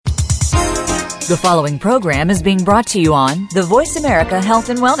The following program is being brought to you on the Voice America Health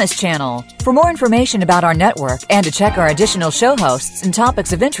and Wellness Channel. For more information about our network and to check our additional show hosts and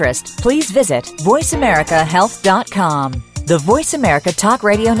topics of interest, please visit voiceamericahealth.com. The Voice America Talk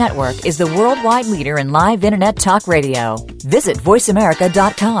Radio Network is the worldwide leader in live Internet talk radio. Visit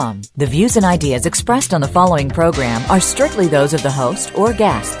voiceamerica.com. The views and ideas expressed on the following program are strictly those of the host or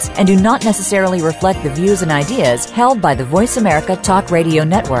guests and do not necessarily reflect the views and ideas held by the Voice America Talk Radio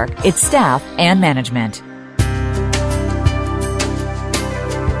Network, its staff, and management.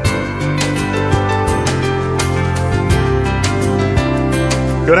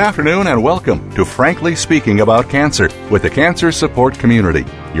 Good afternoon and welcome to Frankly Speaking About Cancer with the Cancer Support Community.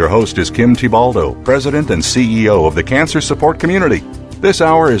 Your host is Kim Thiboldeaux, President and CEO of the Cancer Support Community. This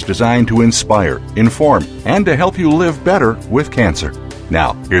hour is designed to inspire, inform, and to help you live better with cancer.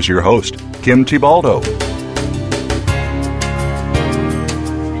 Now, here's your host, Kim Thiboldeaux.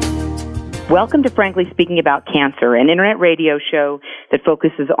 Welcome to Frankly Speaking About Cancer, an internet radio show that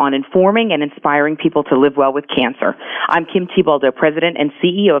focuses on informing and inspiring people to live well with cancer. I'm Kim Thiboldeaux, President and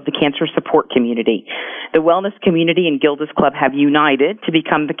CEO of the Cancer Support Community. The wellness community and Gilda's Club have united to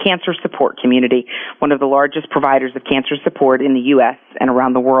become the Cancer Support Community, one of the largest providers of cancer support in the U.S. and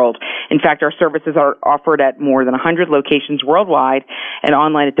around the world. In fact, our services are offered at more than 100 locations worldwide and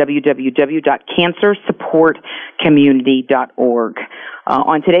online at www.cancersupportcommunity.org.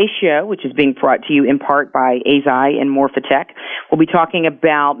 On today's show, which is being brought to you in part by AZI and Morphatec, we'll be talking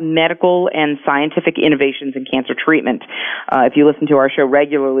about medical and scientific innovations in cancer treatment. If you listen to our show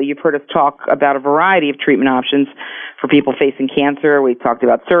regularly, you've heard us talk about a variety of treatment options for people facing cancer. We've talked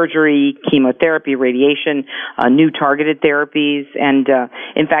about surgery, chemotherapy, radiation, new targeted therapies, and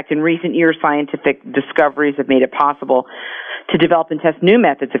in fact, in recent years, scientific discoveries have made it possible to develop and test new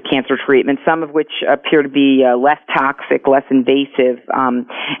methods of cancer treatment, some of which appear to be less toxic, less invasive.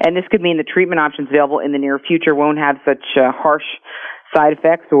 And this could mean the treatment options available in the near future won't have such harsh side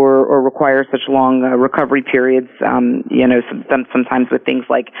effects or require such long recovery periods, sometimes with things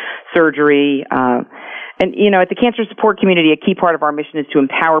like surgery. And, at the Cancer Support Community, a key part of our mission is to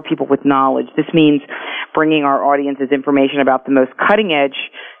empower people with knowledge. This means bringing our audiences information about the most cutting-edge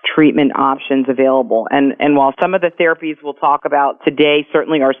treatment options available. And while some of the therapies we'll talk about today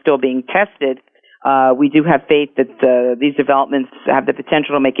certainly are still being tested, we do have faith that these developments have the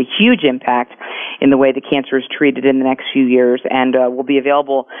potential to make a huge impact in the way the cancer is treated in the next few years and will be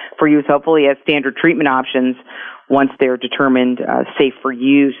available for use, hopefully, as standard treatment options once they're determined safe for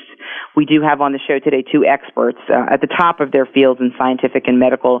use. We do have on the show today two experts at the top of their fields in scientific and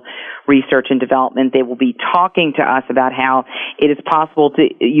medical research and development. They will be talking to us about how it is possible to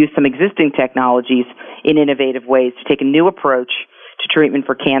use some existing technologies in innovative ways to take a new approach to treatment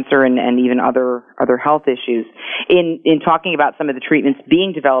for cancer and even other health issues. In talking about some of the treatments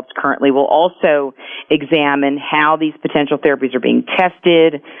being developed currently, we'll also examine how these potential therapies are being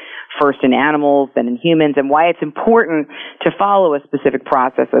tested, first in animals, then in humans, and why it's important to follow a specific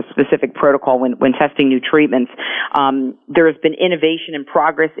process, a specific protocol when testing new treatments. There has been innovation and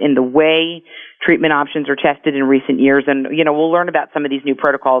progress in the way treatment options are tested in recent years, and, we'll learn about some of these new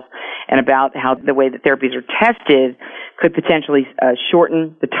protocols and about how the way that therapies are tested could potentially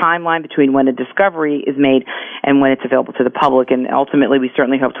shorten the timeline between when a discovery is made and when it's available to the public. And ultimately, we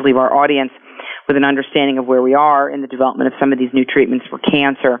certainly hope to leave our audience with an understanding of where we are in the development of some of these new treatments for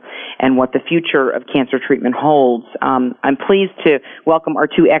cancer and what the future of cancer treatment holds. I'm pleased to welcome our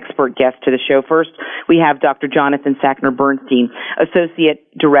two expert guests to the show. First, we have Dr. Jonathan Sackner-Bernstein, Associate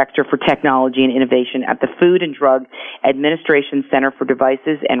Director for Technology and Innovation at the Food and Drug Administration Center for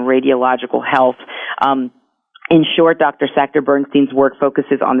Devices and Radiological Health. In short, Dr. Sackner-Bernstein's work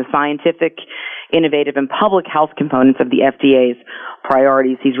focuses on the scientific, innovative, and public health components of the FDA's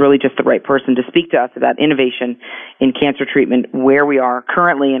priorities. He's really just the right person to speak to us about innovation in cancer treatment, where we are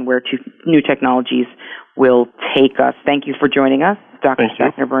currently and where new technologies will take us. Thank you for joining us, Dr.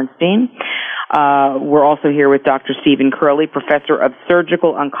 Sackner-Bernstein. We're also here with Dr. Stephen Curley, Professor of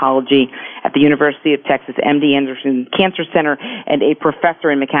Surgical Oncology at the University of Texas MD Anderson Cancer Center and a Professor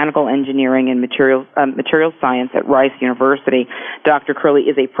in Mechanical Engineering and Materials Science at Rice University. Dr. Curley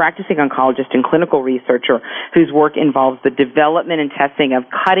is a practicing oncologist and clinical researcher whose work involves the development and testing of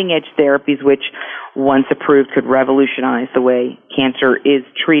cutting-edge therapies which, once approved, could revolutionize the way cancer is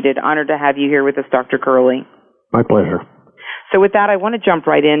treated. Honored to have you here with us, Dr. Curley. My pleasure. So with that, I want to jump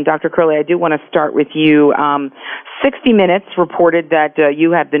right in. Dr. Curley, I do want to start with you. 60 Minutes reported that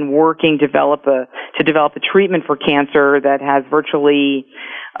you have been working to develop a treatment for cancer that has virtually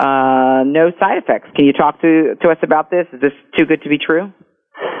no side effects. Can you talk to us about this? Is this too good to be true?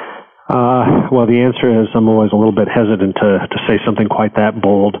 Well, the answer is I'm always a little bit hesitant to say something quite that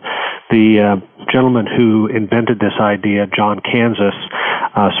bold. The gentleman who invented this idea, John Kansas,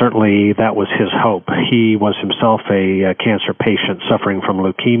 certainly that was his hope. He was himself a cancer patient suffering from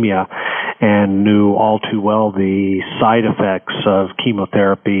leukemia and knew all too well the side effects of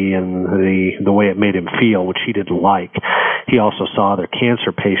chemotherapy and the way it made him feel, which he didn't like. He also saw other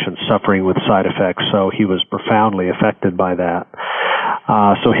cancer patients suffering with side effects, so he was profoundly affected by that.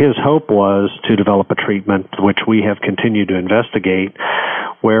 So his hope was to develop a treatment which we have continued to investigate,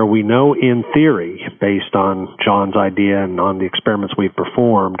 where we know in theory, based on John's idea and on the experiments we've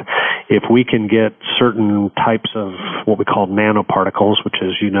performed, if we can get certain types of what we call nanoparticles, which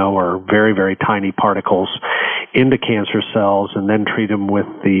as you know are very, very tiny particles, into cancer cells and then treat them with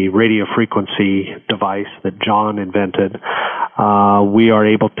the radiofrequency device that John invented, we are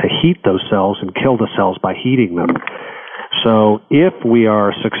able to heat those cells and kill the cells by heating them. So if we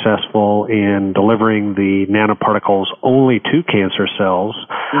are successful in delivering the nanoparticles only to cancer cells,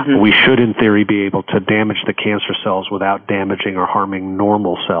 we should in theory be able to damage the cancer cells without damaging or harming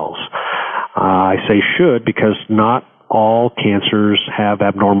normal cells. I say should because not all cancers have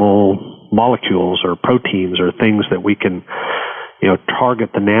abnormal molecules or proteins or things that we can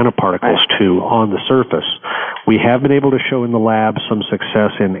target the nanoparticles to on the surface. We have been able to show in the lab some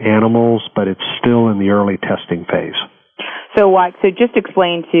success in animals, but it's still in the early testing phase. So just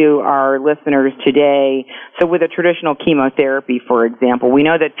explain to our listeners today, so with a traditional chemotherapy, for example, we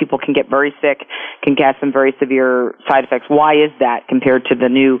know that people can get very sick, can get some very severe side effects. Why is that compared to the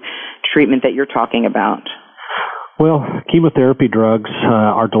new treatment that you're talking about? Well, chemotherapy drugs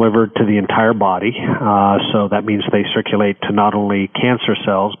are delivered to the entire body, so that means they circulate to not only cancer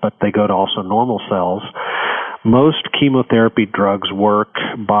cells, but they go to also normal cells. Most chemotherapy drugs work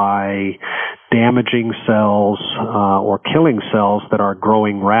by damaging cells or killing cells that are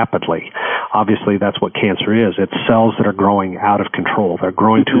growing rapidly. Obviously, that's what cancer is. It's cells that are growing out of control. They're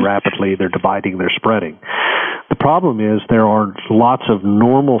growing too rapidly. They're dividing. They're spreading. The problem is there are lots of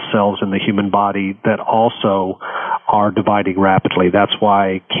normal cells in the human body that also are dividing rapidly. That's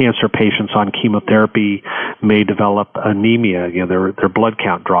why cancer patients on chemotherapy may develop anemia. Their blood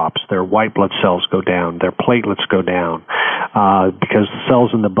count drops. Their white blood cells go down. Their platelets go down because the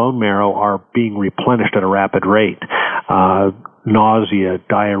cells in the bone marrow are being replenished at a rapid rate. Nausea,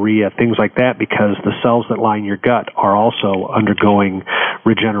 diarrhea, things like that, because the cells that line your gut are also undergoing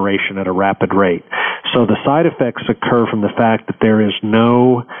regeneration at a rapid rate. So the side effects occur from the fact that there is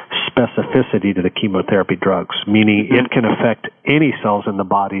no specificity to the chemotherapy drugs, meaning it can affect any cells in the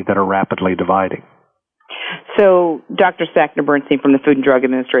body that are rapidly dividing. So, Dr. Sackner-Bernstein from the Food and Drug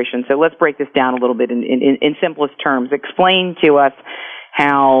Administration, so let's break this down a little bit in simplest terms. Explain to us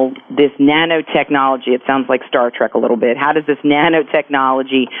how this nanotechnology, it sounds like Star Trek a little bit, how does this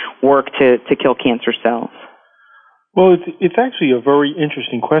nanotechnology work to kill cancer cells? Well, it's actually a very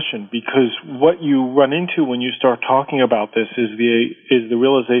interesting question, because what you run into when you start talking about this is the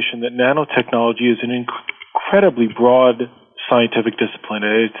realization that nanotechnology is an incredibly broad scientific discipline.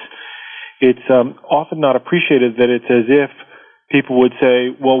 It's often not appreciated that it's as if people would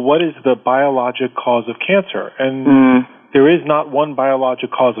say, well, what is the biologic cause of cancer? And there is not one biologic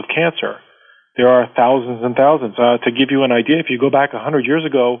cause of cancer. There are thousands and thousands. To give you an idea, if you go back 100 years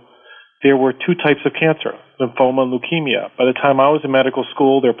ago, there were two types of cancer, lymphoma and leukemia. By the time I was in medical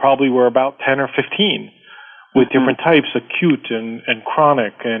school, there probably were about 10 or 15 with different types, acute and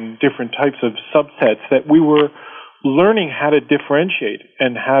chronic, and different types of subsets that we were learning how to differentiate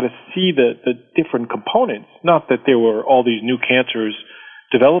and how to see the different components. Not that there were all these new cancers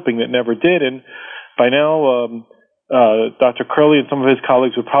developing that never did. And by now, Dr. Curley and some of his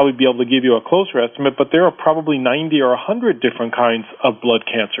colleagues would probably be able to give you a closer estimate, but there are probably 90 or 100 different kinds of blood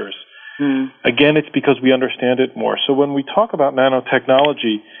cancers. Again, it's because we understand it more. So when we talk about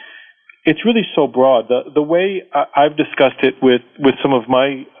nanotechnology, it's really so broad. The way I've discussed it with some of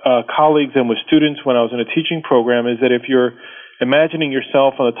my colleagues and with students when I was in a teaching program is that if you're imagining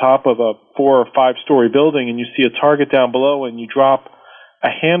yourself on the top of a 4 or 5 story building and you see a target down below and you drop a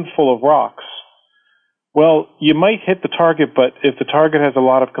handful of rocks, well, you might hit the target, but if the target has a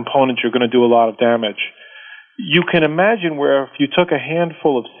lot of components, you're going to do a lot of damage. You can imagine where if you took a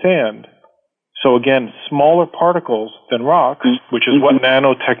handful of sand, so again, smaller particles than rocks, which is what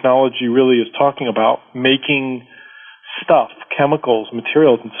nanotechnology really is talking about, making stuff, chemicals,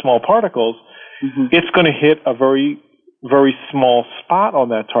 materials in small particles, it's going to hit a very, very small spot on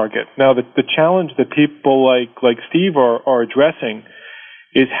that target. Now, the challenge that people like Steve are addressing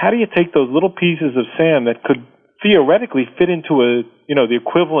is how do you take those little pieces of sand that could theoretically fit into the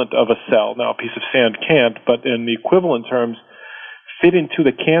equivalent of a cell. Now, a piece of sand can't, but in the equivalent terms, fit into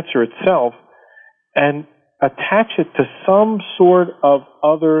the cancer itself and attach it to some sort of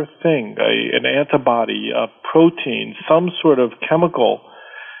other thing, an antibody, a protein, some sort of chemical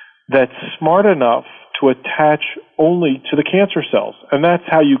that's smart enough to attach only to the cancer cells. And that's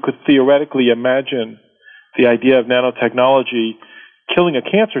how you could theoretically imagine the idea of nanotechnology killing a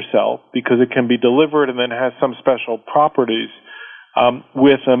cancer cell, because it can be delivered and then has some special properties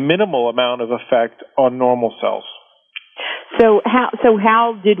with a minimal amount of effect on normal cells. So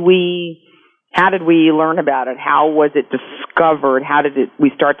how did we learn about it? How was it discovered? How did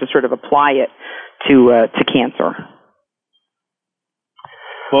we start to sort of apply it to cancer?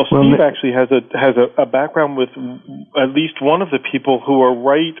 Well, Steve actually has a background with at least one of the people who are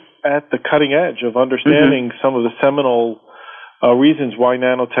right at the cutting edge of understanding some of the seminal reasons why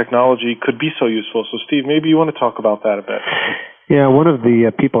nanotechnology could be so useful. So, Steve, maybe you want to talk about that a bit. Yeah, one of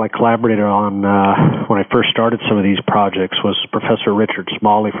the people I collaborated on when I first started some of these projects was Professor Richard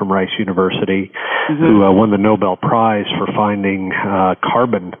Smalley from Rice University, who won the Nobel Prize for finding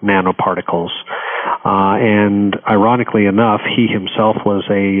carbon nanoparticles. And ironically enough, he himself was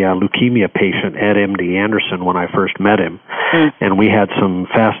a leukemia patient at MD Anderson when I first met him. And we had some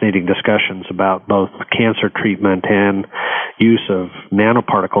fascinating discussions about both cancer treatment and use of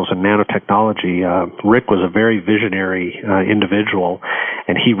nanoparticles and nanotechnology. Rick was a very visionary individual,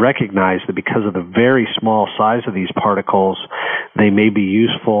 and he recognized that because of the very small size of these particles, they may be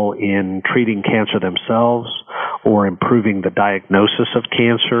useful in treating cancer themselves or improving the diagnosis of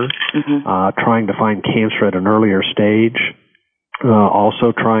cancer, trying to find cancer at an earlier stage,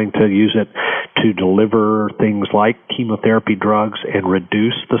 also trying to use it to deliver things like chemotherapy drugs and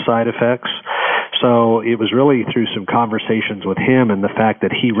reduce the side effects. So it was really through some conversations with him and the fact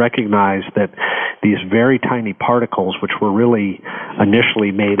that he recognized that these very tiny particles, which were really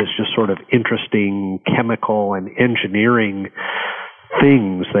initially made as just sort of interesting chemical and engineering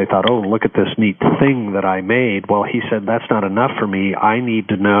things, they thought, oh, look at this neat thing that I made. Well, he said, that's not enough for me. I need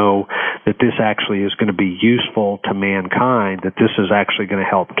to know that this actually is going to be useful to mankind, that this is actually going to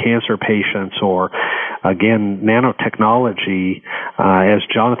help cancer patients, or, again, nanotechnology, as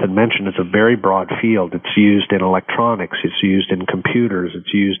Jonathan mentioned, is a very broad field. It's used in electronics, it's used in computers,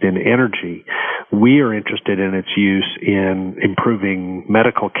 it's used in energy. We are interested in its use in improving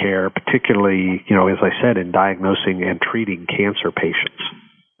medical care, particularly, as I said, in diagnosing and treating cancer patients.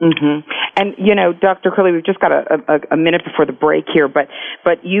 And, Dr. Curley, we've just got a minute before the break here, but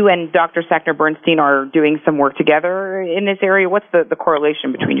you and Dr. Sackner-Bernstein are doing some work together in this area. What's the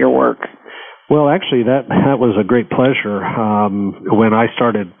correlation between your work? Well, actually, that was a great pleasure. When I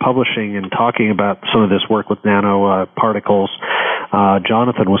started publishing and talking about some of this work with nanoparticles,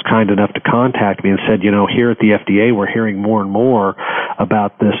 Jonathan was kind enough to contact me and said, here at the FDA, we're hearing more and more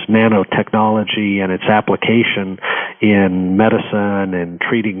about this nanotechnology and its application in medicine and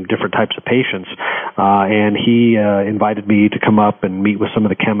treating different types of patients. And he invited me to come up and meet with some of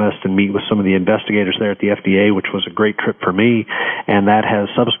the chemists and meet with some of the investigators there at the FDA, which was a great trip for me. And that has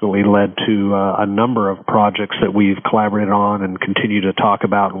subsequently led to a number of projects that we've collaborated on and continue to talk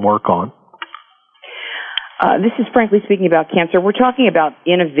about and work on. This is Frankly Speaking About Cancer. We're talking about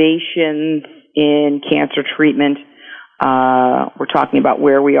innovations in cancer treatment. We're talking about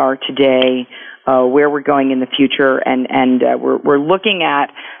where we are today, where we're going in the future, and we're looking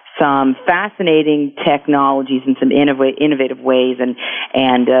at some fascinating technologies and some innovative ways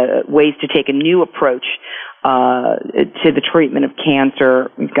and ways to take a new approach to the treatment of cancer.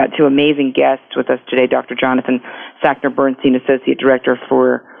 We've got two amazing guests with us today, Dr. Jonathan Sackner-Bernstein, Associate Director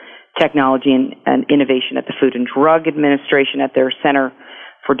for Technology and Innovation at the Food and Drug Administration at their Center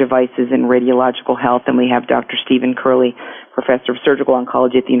for Devices in Radiological Health, and we have Dr. Stephen Curley, Professor of Surgical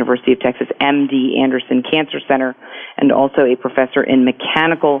Oncology at the University of Texas MD Anderson Cancer Center, and also a professor in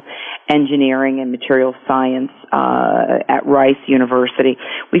Mechanical Engineering and Material Science at Rice University.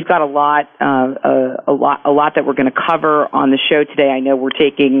 We've got a lot that we're going to cover on the show today. I know we're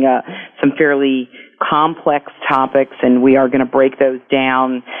taking some fairly complex topics, and we are going to break those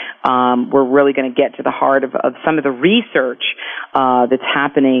down. We're really going to get to the heart of some of the research that's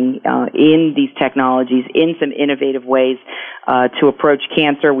happening in these technologies in some innovative ways to approach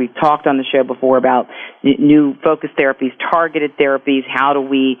cancer. We've talked on the show before about new focused therapies, targeted therapies. How do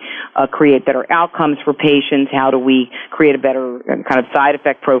we create better outcomes for patients? How do we create a better kind of side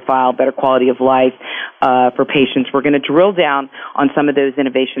effect profile, better quality of life for patients? We're going to drill down on some of those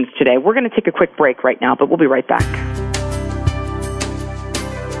innovations today. We're going to take a quick break right now, but we'll be right back.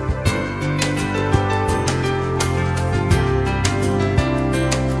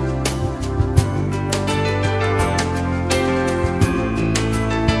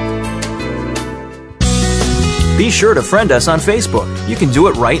 Be sure to friend us on Facebook. You can do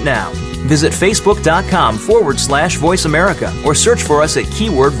it right now. Visit Facebook.com/Voice America or search for us at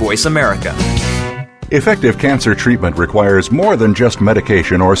keyword Voice America. Effective cancer treatment requires more than just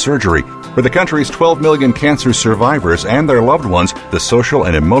medication or surgery. For the country's 12 million cancer survivors and their loved ones, the social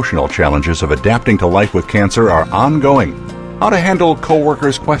and emotional challenges of adapting to life with cancer are ongoing. How to handle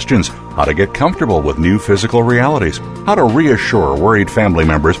coworkers' questions, how to get comfortable with new physical realities, how to reassure worried family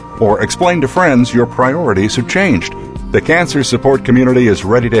members, or explain to friends your priorities have changed. The Cancer Support Community is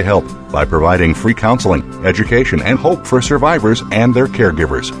ready to help by providing free counseling, education, and hope for survivors and their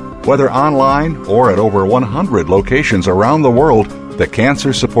caregivers. Whether online or at over 100 locations around the world, the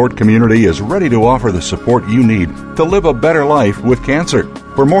Cancer Support Community is ready to offer the support you need to live a better life with cancer.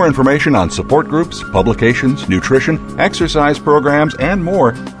 For more information on support groups, publications, nutrition, exercise programs, and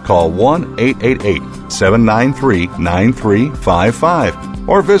more, call 1-888-793-9355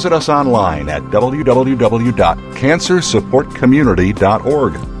 or visit us online at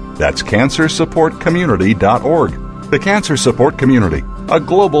www.cancersupportcommunity.org. That's cancersupportcommunity.org. The Cancer Support Community, a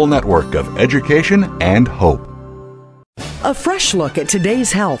global network of education and hope. A fresh look at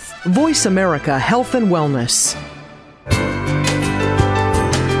today's health. Voice America Health and Wellness.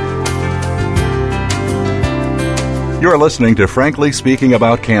 You're listening to Frankly Speaking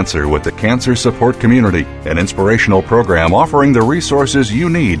About Cancer with the Cancer Support Community, an inspirational program offering the resources you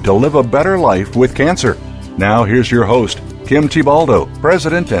need to live a better life with cancer. Now here's your host, Kim Thiboldeaux,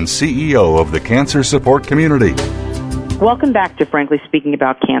 President and CEO of the Cancer Support Community. Welcome back to Frankly Speaking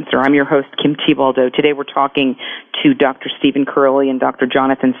About Cancer. I'm your host, Kim Thiboldeaux. Today we're talking to Dr. Stephen Curley and Dr.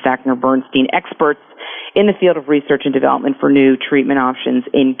 Jonathan Sackner-Bernstein, experts in the field of research and development for new treatment options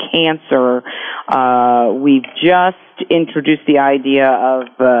in cancer. We've just introduced the idea of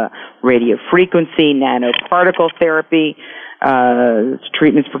radiofrequency, nanoparticle therapy,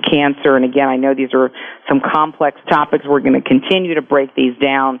 treatments for cancer. And again, I know these are some complex topics. We're going to continue to break these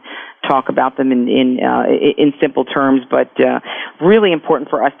down, talk about them in simple terms, but really important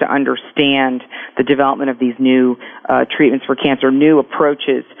for us to understand the development of these new treatments for cancer, new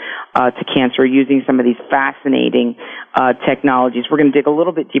approaches to cancer using some of these fascinating technologies. We're going to dig a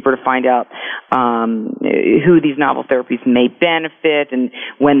little bit deeper to find out who these novel therapies may benefit and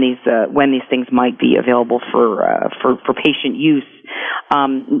when these things might be available for patient use.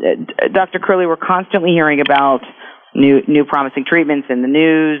 Dr. Curley, we're constantly hearing about new promising treatments in the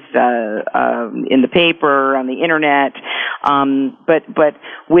news, in the paper, on the internet. But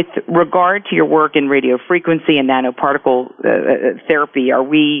with regard to your work in radiofrequency and nanoparticle therapy, are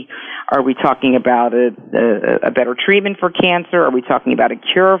we talking about a better treatment for cancer? Are we talking about a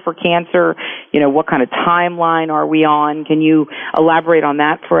cure for cancer? What kind of timeline are we on? Can you elaborate on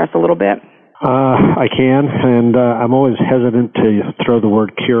that for us a little bit? I can, and I'm always hesitant to throw the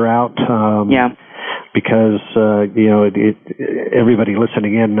word cure out. Because everybody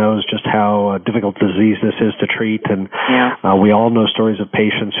listening in knows just how difficult disease this is to treat, and we all know stories of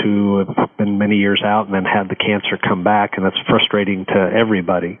patients who have been many years out and then had the cancer come back, and that's frustrating to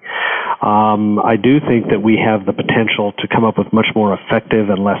everybody. I do think that we have the potential to come up with much more effective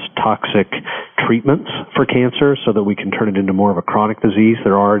and less toxic treatments for cancer so that we can turn it into more of a chronic disease.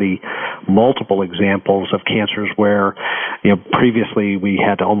 There are already multiple examples of cancers where, previously we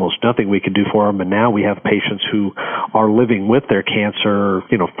had almost nothing we could do for them, and now we have patients who are living with their cancer,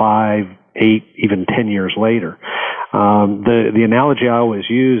 5, 8, even 10 years later. The analogy I always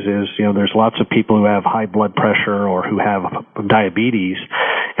use is, there's lots of people who have high blood pressure or who have diabetes,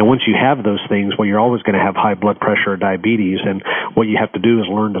 and once you have those things, you're always going to have high blood pressure or diabetes, and what you have to do is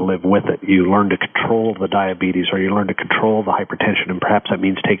learn to live with it. You learn to control the diabetes, or you learn to control the hypertension, and perhaps that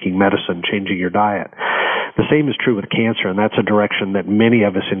means taking medicine, changing your diet. The same is true with cancer, and that's a direction that many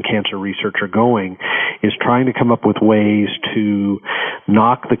of us in cancer research are going, is trying to come up with ways to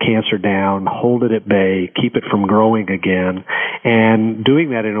knock the cancer down, hold it at bay, keep it from growing again, and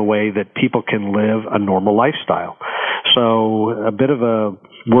doing that in a way that people can live a normal lifestyle. So a bit of a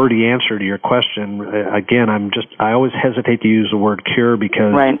wordy answer to your question. Again, I always hesitate to use the word cure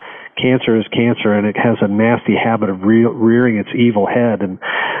because cancer is cancer, and it has a nasty habit of rearing its evil head, and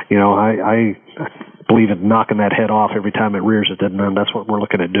I believe in knocking that head off every time it rears its head, and that's what we're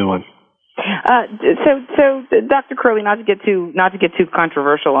looking at doing. So, Dr. Curley, not to get too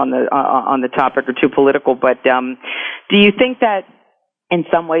controversial on the topic or too political, but do you think that in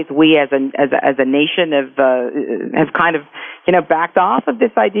some ways, we as a nation have kind of, backed off of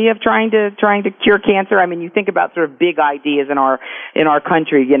this idea of trying to cure cancer. I mean, you think about sort of big ideas in our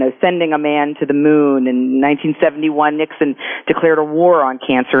country, sending a man to the moon. In 1971, Nixon declared a war on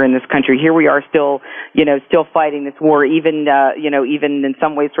cancer in this country. Here we are still fighting this war. Even in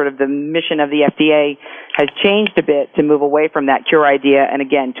some ways, sort of the mission of the FDA has changed a bit to move away from that cure idea and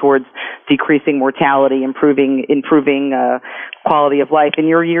again towards decreasing mortality, improving quality of life. In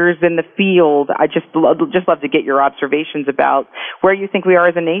your years in the field, I just love to get your observations about where you think we are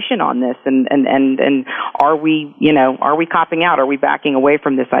as a nation on this, and are we copping out? Are we backing away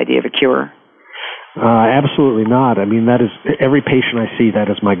from this idea of a cure? Absolutely not. I mean, that is every patient I see. That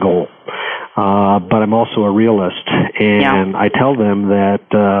is my goal. But I'm also a realist, and I tell them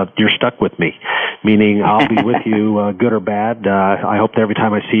that you're stuck with me, meaning I'll be with you, good or bad. I hope that every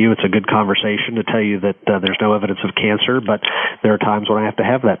time I see you, it's a good conversation to tell you that there's no evidence of cancer, but there are times when I have to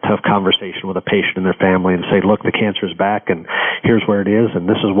have that tough conversation with a patient and their family and say, look, the cancer is back, and here's where it is, and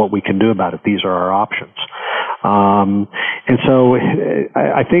this is what we can do about it. These are our options. And so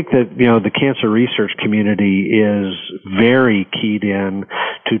I think that, the cancer research community is very keyed in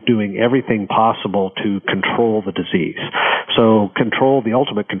to doing everything possible to control the disease. So the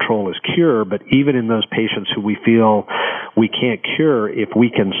ultimate control is cure, but even in those patients who we feel we can't cure, if we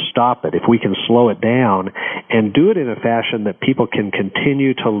can stop it, if we can slow it down and do it in a fashion that people can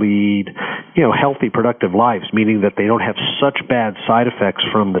continue to lead, healthy, productive lives, meaning that they don't have such bad side effects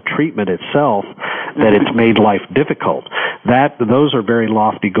from the treatment itself that it's made life difficult. Those are very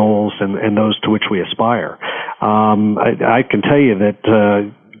lofty goals and those to which we aspire. I can tell you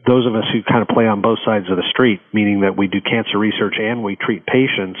that those of us who kind of play on both sides of the street, meaning that we do cancer research and we treat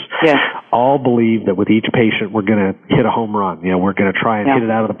patients, all believe that with each patient we're going to hit a home run. We're going to try and hit it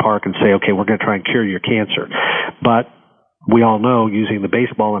out of the park and say, okay, we're going to try and cure your cancer. But we all know, using the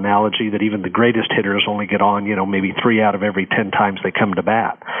baseball analogy, that even the greatest hitters only get on, maybe 3 out of every 10 times they come to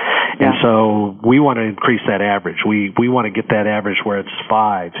bat. And so we want to increase that average. We want to get that average where it's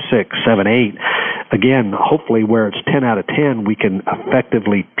 5, 6, 7, 8. Again, hopefully where it's 10 out of 10, we can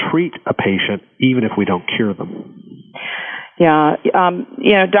effectively treat a patient even if we don't cure them. Yeah.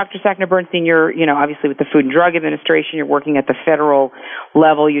 Dr. Sackner-Bernstein, you're, obviously with the Food and Drug Administration, you're working at the federal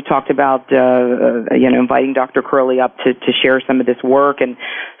level. You talked about, inviting Dr. Curley up to share some of this work and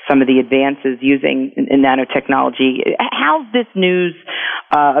some of the advances using in nanotechnology. How's this news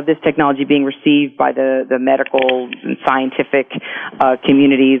of this technology being received by the medical and scientific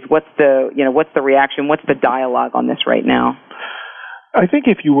communities? What's the reaction? What's the dialogue on this right now? I think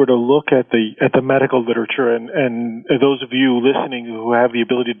if you were to look at the medical literature and those of you listening who have the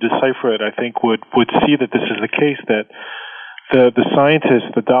ability to decipher it, I think would see that this is the case, that the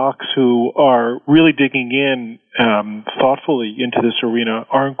scientists, the docs who are really digging in thoughtfully into this arena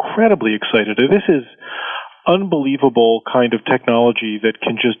are incredibly excited. This is unbelievable kind of technology that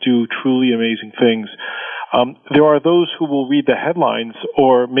can just do truly amazing things. There are those who will read the headlines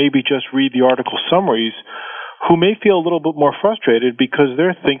or maybe just read the article summaries who may feel a little bit more frustrated because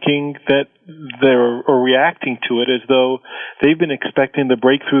they're thinking that they're reacting to it as though they've been expecting the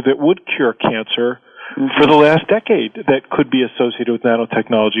breakthrough that would cure cancer for the last decade that could be associated with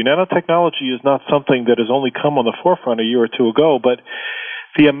nanotechnology. Nanotechnology is not something that has only come on the forefront a year or two ago, but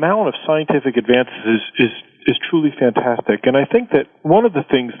the amount of scientific advances is truly fantastic. And I think that one of the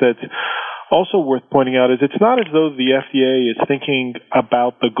things that's also worth pointing out is it's not as though the FDA is thinking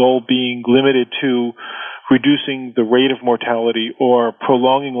about the goal being limited to reducing the rate of mortality or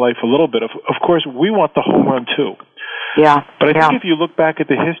prolonging life a little bit. Of course, we want the home run too. Yeah. But I think if you look back at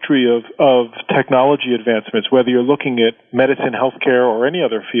the history of technology advancements, whether you're looking at medicine, healthcare, or any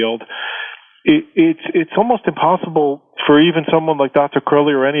other field, it's almost impossible for even someone like Dr.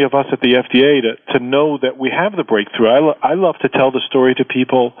 Curley or any of us at the FDA to know that we have the breakthrough. I love to tell the story to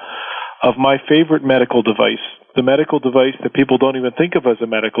people of my favorite medical device, the medical device that people don't even think of as a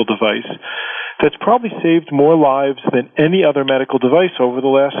medical device, that's probably saved more lives than any other medical device over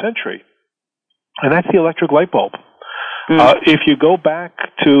the last century. And that's the electric light bulb. If you go back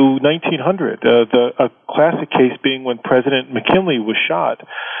to 1900, a classic case being when President McKinley was shot,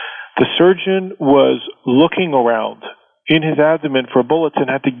 the surgeon was looking around in his abdomen for bullets and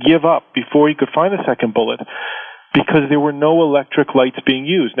had to give up before he could find a second bullet because there were no electric lights being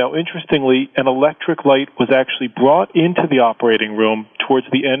used. Now, interestingly, an electric light was actually brought into the operating room towards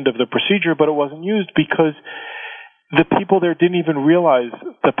the end of the procedure, but it wasn't used because the people there didn't even realize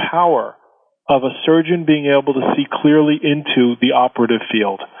the power of a surgeon being able to see clearly into the operative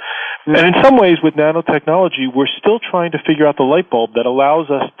field. And in some ways, with nanotechnology, we're still trying to figure out the light bulb that allows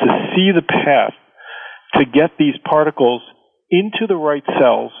us to see the path to get these particles into the right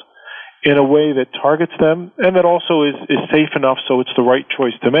cells in a way that targets them and that also is safe enough so it's the right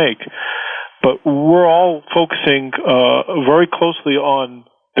choice to make. But we're all focusing very closely on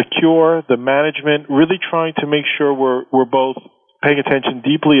the cure, the management, really trying to make sure we're both paying attention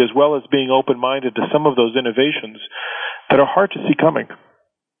deeply as well as being open-minded to some of those innovations that are hard to see coming.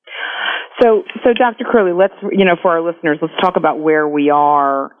 So Dr. Curley, let's, for our listeners, let's talk about where we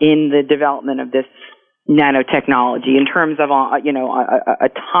are in the development of this nanotechnology in terms of, a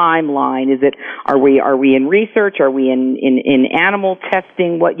timeline. Is it, are we in research? Are we in animal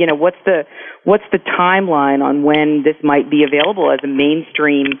testing? What's the timeline on when this might be available as a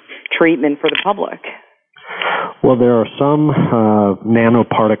mainstream treatment for the public? Well, there are some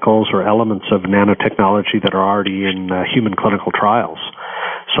nanoparticles or elements of nanotechnology that are already in human clinical trials.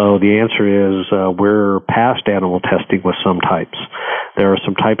 So the answer is we're past animal testing with some types. There are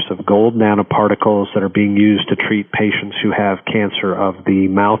some types of gold nanoparticles that are being used to treat patients who have cancer of the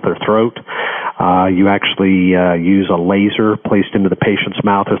mouth or throat. You actually use a laser placed into the patient's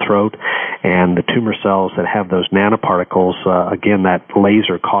mouth or throat, and the tumor cells that have those nanoparticles, again, that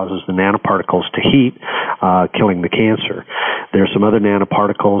laser causes the nanoparticles to heat, killing the cancer. There are some other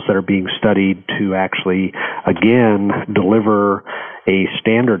nanoparticles that are being studied to actually, again, deliver a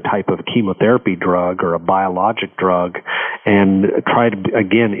standard type of chemotherapy drug or a biologic drug and try to,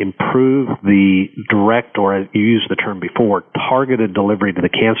 again, improve the direct, or as you used the term before, targeted delivery to the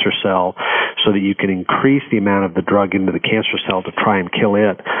cancer cell so that you can increase the amount of the drug into the cancer cell to try and kill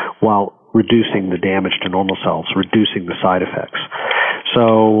it while reducing the damage to normal cells, reducing the side effects.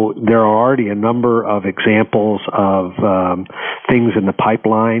 So there are already a number of examples of things in the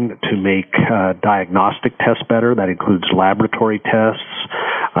pipeline to make diagnostic tests better. That includes laboratory tests.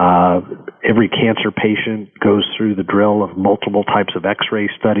 Every cancer patient goes through the drill of multiple types of X-ray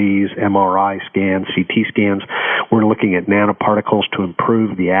studies, MRI scans, CT scans. We're looking at nanoparticles to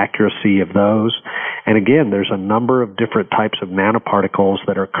improve the accuracy of those. And again, there's a number of different types of nanoparticles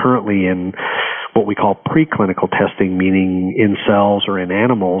that are currently in what we call preclinical testing, meaning in cells or in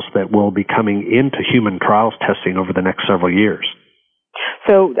animals, that will be coming into human trials testing over the next several years.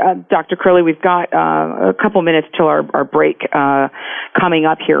 So, Dr. Curley, we've got a couple minutes till our break coming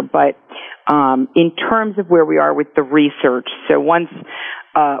up here, but in terms of where we are with the research, so once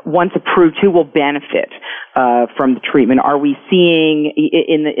approved, who will benefit from the treatment? Are we seeing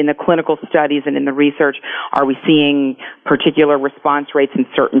in the clinical studies and in the research, are we seeing particular response rates in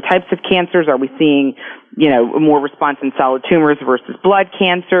certain types of cancers? Are we seeing, more response in solid tumors versus blood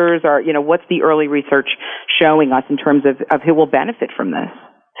cancers? Or, what's the early research showing us in terms of who will benefit from this?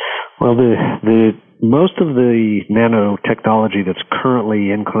 Well, the most of the nanotechnology that's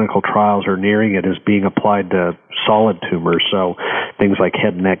currently in clinical trials or nearing it is being applied to solid tumors, so things like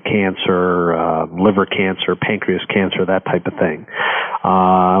head and neck cancer, liver cancer, pancreas cancer, that type of thing.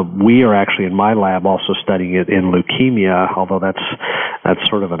 We are actually in my lab also studying it in leukemia, although that's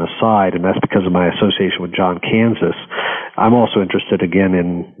sort of an aside, and that's because of my association with John Kansas. I'm also interested again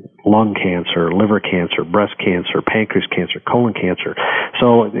in lung cancer, liver cancer, breast cancer, pancreas cancer, colon cancer.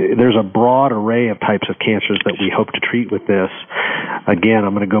 So there's a broad array of types of cancers that we hope to treat with this. Again,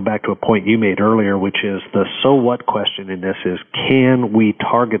 I'm going to go back to a point you made earlier, which is the so what question in this is, can we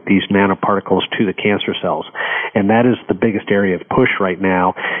target these nanoparticles to the cancer cells? And that is the biggest area of push right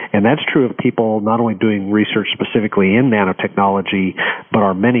now. And that's true of people not only doing research specifically in nanotechnology, but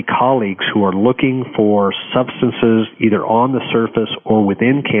our many colleagues who are looking for substances either on the surface or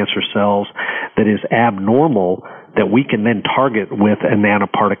within cancer cells that is abnormal that we can then target with a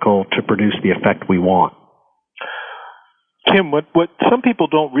nanoparticle to produce the effect we want. Kim, what some people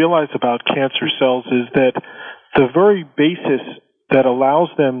don't realize about cancer cells is that the very basis that allows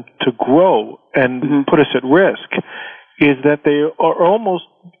them to grow and put us at risk is that they are almost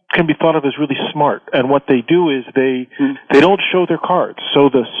can be thought of as really smart. And what they do is they don't show their cards. So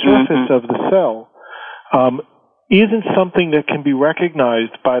the surface of the cell isn't something that can be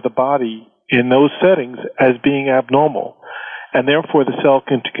recognized by the body in those settings as being abnormal. And therefore the cell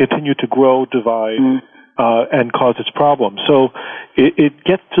can continue to grow, divide, and cause its problems. So it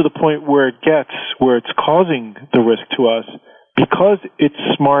gets to the point where it's causing the risk to us because it's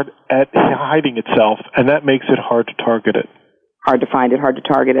smart at hiding itself, and that makes it hard to target it. Hard to find it, hard to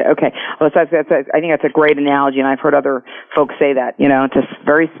target it. Okay. Well, I think that's a great analogy, and I've heard other folks say that. It's a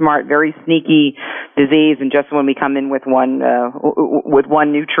very smart, very sneaky disease, and just when we come in with one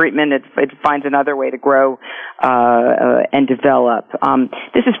new treatment, it finds another way to grow and develop.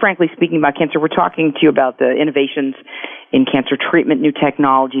 This is Frankly Speaking About Cancer. We're talking to you about the innovations in cancer treatment, new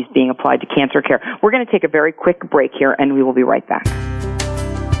technologies being applied to cancer care. We're going to take a very quick break here, and we will be right back.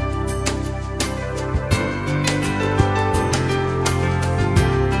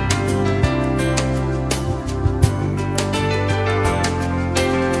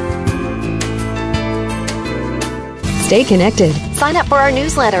 Stay connected. Sign up for our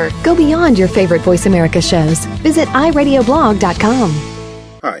newsletter. Go beyond your favorite Voice America shows. Visit iradioblog.com.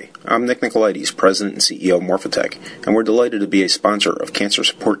 Hi, I'm Nick Nicolaides, President and CEO of Morphotek, and we're delighted to be a sponsor of Cancer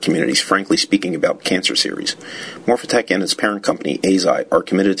Support Community's Frankly Speaking About Cancer series. Morphotek and its parent company, Eisai, are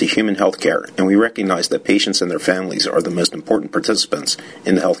committed to human health care, and we recognize that patients and their families are the most important participants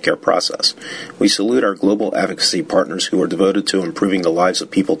in the healthcare process. We salute our global advocacy partners who are devoted to improving the lives of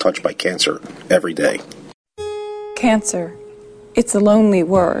people touched by cancer every day. Cancer. It's a lonely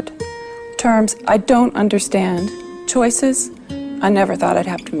word. Terms I don't understand. Choices I never thought I'd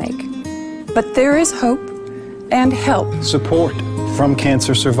have to make. But there is hope and help. Support from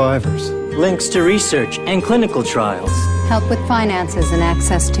cancer survivors. Links to research and clinical trials. Help with finances and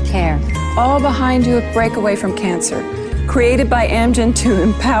access to care. All behind you at Breakaway from Cancer, created by Amgen to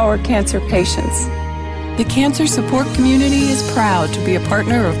empower cancer patients. The Cancer Support Community is proud to be a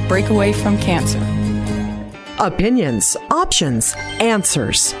partner of Breakaway from Cancer. Opinions, options,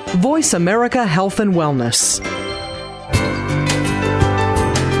 answers. Voice America Health and Wellness.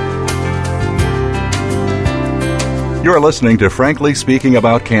 You're listening to Frankly Speaking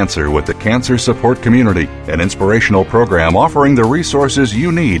About Cancer with the Cancer Support Community, an inspirational program offering the resources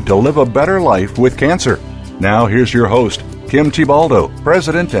you need to live a better life with cancer. Now here's your host, Kim Thiboldeaux,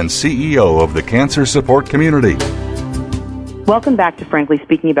 President and CEO of the Cancer Support Community. Welcome back to Frankly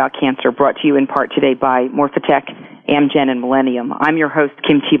Speaking About Cancer, brought to you in part today by Morphotek, Amgen, and Millennium. I'm your host,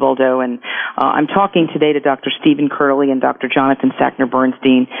 Kim Thiboldeaux, and I'm talking today to Dr. Stephen Curley and Dr. Jonathan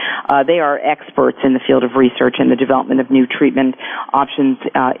Sackner-Bernstein. They are experts in the field of research and the development of new treatment options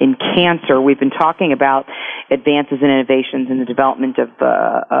in cancer. We've been talking about advances and innovations in the development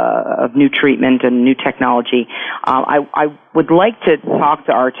of new treatment and new technology. I would like to talk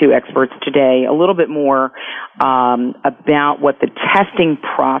to our two experts today a little bit more about what the testing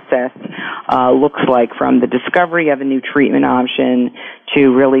process looks like, from the discovery of a new treatment option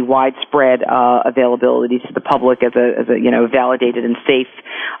to really widespread availability to the public as a validated and safe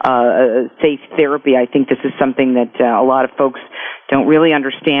therapy. I think this is something that a lot of folks don't really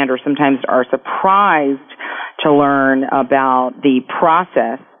understand, or sometimes are surprised to learn about the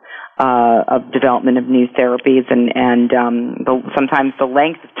process of development of new therapies, and sometimes the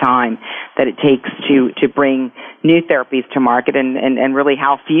length of time that it takes to bring new therapies to market, and really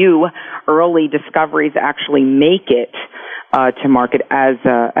how few early discoveries actually make it to market as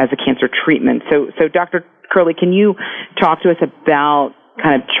a cancer treatment. So Dr. Curley, can you talk to us about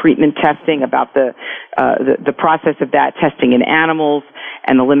kind of treatment testing, about the process of that testing in animals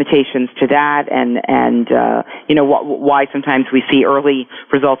and the limitations to that, and why sometimes we see early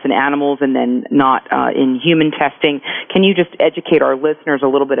results in animals and then not in human testing? Can you just educate our listeners a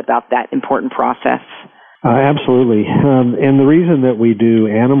little bit about that important process? Absolutely. And the reason that we do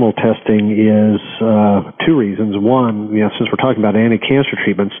animal testing is two reasons. One, since we're talking about anti-cancer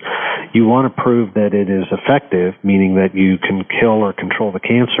treatments, you want to prove that it is effective, meaning that you can kill or control the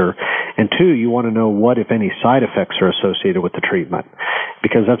cancer. And two, you want to know what, if any, side effects are associated with the treatment,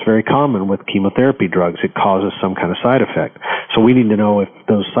 because that's very common with chemotherapy drugs. It causes some kind of side effect. So we need to know if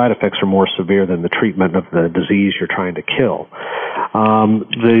those side effects are more severe than the treatment of the disease you're trying to kill.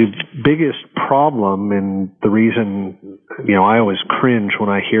 The biggest problem, and the reason, I always cringe when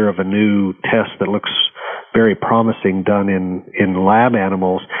I hear of a new test that looks very promising done in lab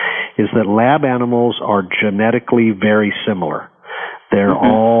animals, is that lab animals are genetically very similar. They're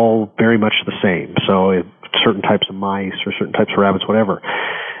all very much the same. So certain types of mice or certain types of rabbits, whatever.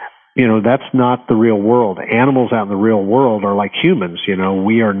 That's not the real world. Animals out in the real world are like humans.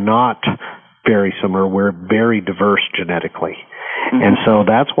 We are not very similar. We're very diverse genetically. And so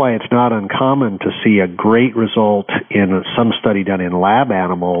that's why it's not uncommon to see a great result in some study done in lab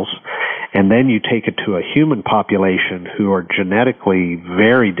animals, and then you take it to a human population who are genetically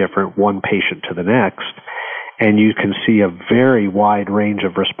very different, one patient to the next, and you can see a very wide range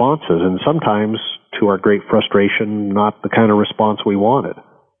of responses, and sometimes, to our great frustration, not the kind of response we wanted.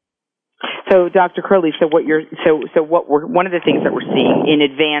 So, Dr. Curley, one of the things that we're seeing in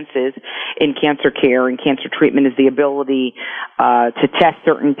advances in cancer care and cancer treatment is the ability to test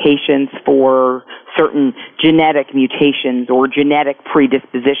certain patients for certain genetic mutations or genetic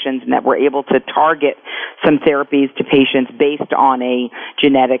predispositions, and that we're able to target some therapies to patients based on a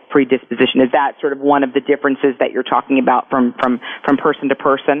genetic predisposition. Is that sort of one of the differences that you're talking about from person to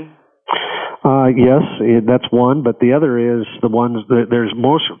person? Yes, that's one, but the other is the ones that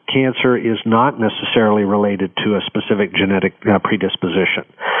most cancer is not necessarily related to a specific genetic predisposition.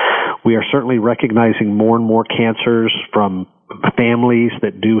 We are certainly recognizing more and more cancers from families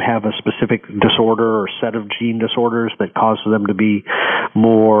that do have a specific disorder or set of gene disorders that causes them to be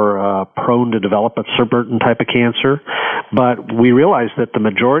more prone to develop a certain type of cancer. But we realize that the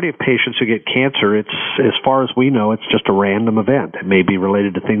majority of patients who get cancer, it's, as far as we know, it's just a random event. It may be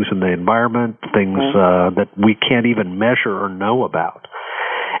related to things in the environment, things that we can't even measure or know about.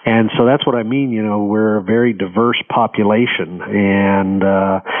 And so that's what I mean, we're a very diverse population, and,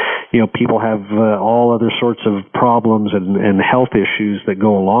 people have all other sorts of problems and health issues that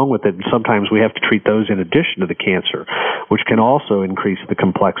go along with it, and sometimes we have to treat those in addition to the cancer, which can also increase the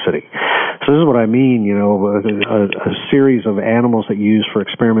complexity. So this is what I mean, a series of animals that you use for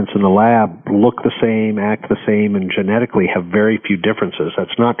experiments in the lab look the same, act the same, and genetically have very few differences.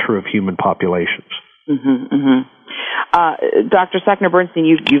 That's not true of human populations. Dr. Sackner-Bernstein,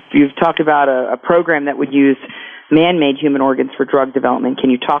 you've talked about a program that would use man-made human organs for drug development. Can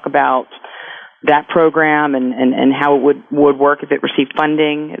you talk about that program and how it would work if it received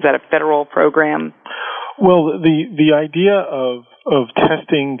funding? Is that a federal program? Well, the idea of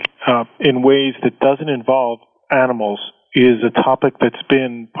testing in ways that doesn't involve animals is a topic that's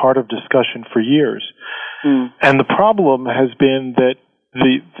been part of discussion for years. And the problem has been that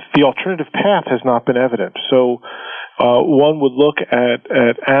the alternative path has not been evident. So one would look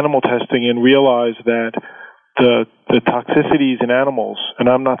at animal testing and realize that the toxicities in animals, and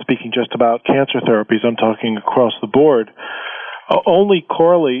I'm not speaking just about cancer therapies, I'm talking across the board, only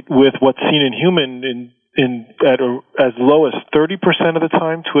correlate with what's seen in human at as low as 30% of the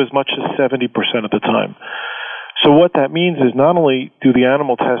time to as much as 70% of the time. So what that means is not only do the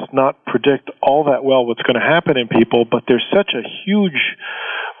animal tests not predict all that well what's going to happen in people, but there's such a huge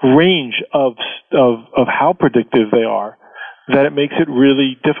range of how predictive they are that it makes it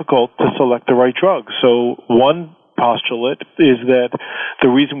really difficult to select the right drug. So one postulate is that the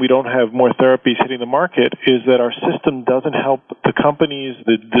reason we don't have more therapies hitting the market is that our system doesn't help the companies,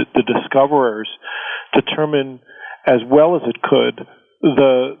 the discoverers, determine as well as it could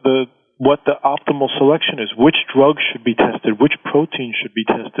what the optimal selection is, which drugs should be tested, which proteins should be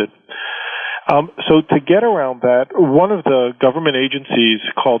tested. So to get around that, one of the government agencies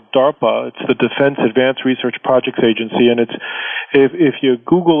called DARPA, it's the Defense Advanced Research Projects Agency, and it's if you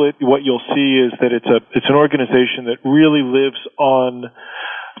Google it, what you'll see is that it's an organization that really lives on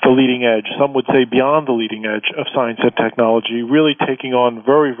the leading edge. Some would say beyond the leading edge of science and technology, really taking on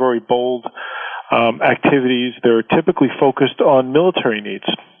very, very bold activities. They're typically focused on military needs.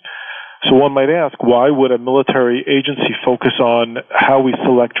 So one might ask, why would a military agency focus on how we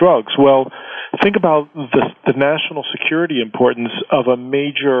select drugs? Well, think about the national security importance of a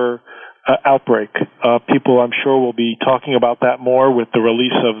major outbreak. People, I'm sure, will be talking about that more with the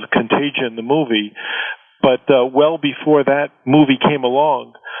release of Contagion, the movie. But well before that movie came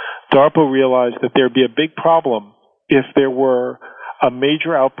along, DARPA realized that there'd be a big problem if there were a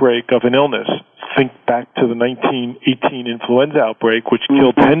major outbreak of an illness. Think back to the 1918 influenza outbreak, which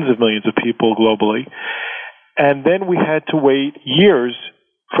killed tens of millions of people globally. And then we had to wait years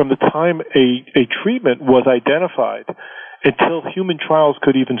from the time a treatment was identified until human trials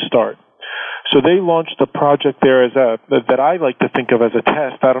could even start. So they launched a project there that I like to think of as a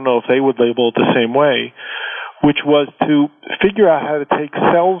test. I don't know if they would label it the same way, which was to figure out how to take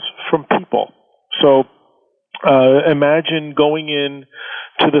cells from people. So imagine going in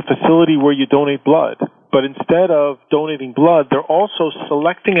to the facility where you donate blood, but instead of donating blood, they're also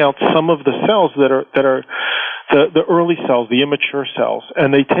selecting out some of the cells that are the early cells, the immature cells,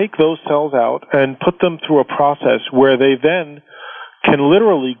 and they take those cells out and put them through a process where they then can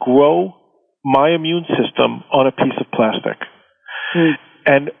literally grow my immune system on a piece of plastic.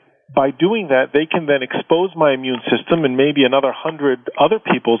 And by doing that, they can then expose my immune system and maybe another 100 other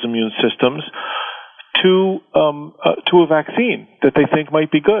people's immune systems to a vaccine that they think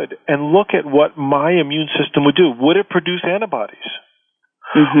might be good, and look at what my immune system would do. Would it produce antibodies?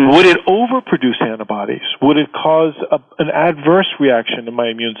 Would it overproduce antibodies? Would it cause an adverse reaction to my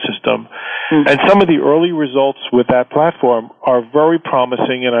immune system? And some of the early results with that platform are very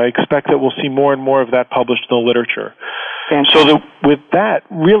promising, and I expect that we'll see more and more of that published in the literature. So with that,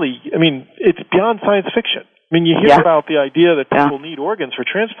 really, I mean, it's beyond science fiction. I mean, you hear about the idea that people need organs for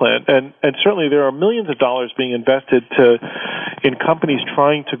transplant, and certainly there are millions of dollars being invested in companies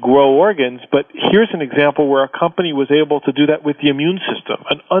trying to grow organs, but here's an example where a company was able to do that with the immune system,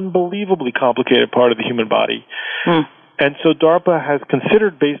 an unbelievably complicated part of the human body. And so DARPA has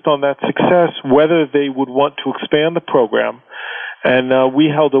considered, based on that success, whether they would want to expand the program, and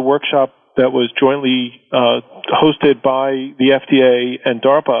we held a workshop that was jointly hosted by the FDA and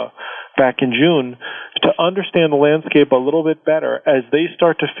DARPA back in June to understand the landscape a little bit better as they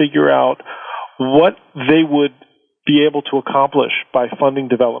start to figure out what they would be able to accomplish by funding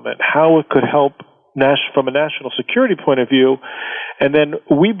development, how it could help from a national security point of view. And then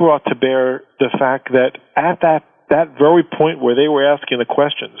we brought to bear the fact that at that very point where they were asking the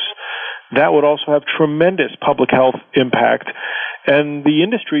questions, that would also have tremendous public health impact. And the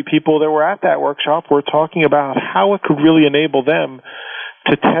industry people that were at that workshop were talking about how it could really enable them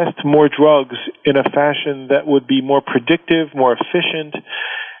to test more drugs in a fashion that would be more predictive, more efficient,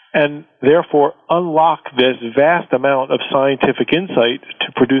 and therefore unlock this vast amount of scientific insight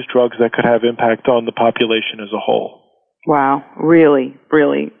to produce drugs that could have impact on the population as a whole. Wow, really,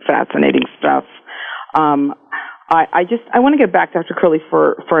 really fascinating stuff. I want to get back, Dr. Curley,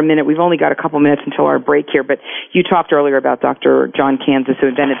 for a minute. We've only got a couple minutes until our break here, but you talked earlier about Dr. John Kansas, who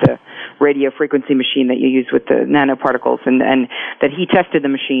invented the radio frequency machine that you use with the nanoparticles, and that he tested the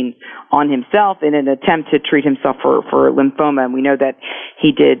machine on himself in an attempt to treat himself for lymphoma. And we know that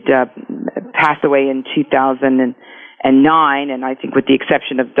he did pass away in 2009, and I think with the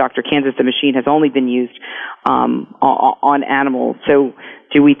exception of Dr. Kansas, the machine has only been used on animals. So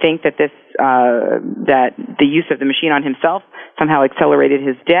do we think that that the use of the machine on himself somehow accelerated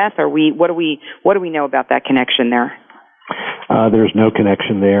his death, or what do we know about that connection there? There's no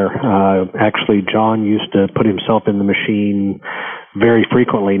connection there. Actually, John used to put himself in the machine very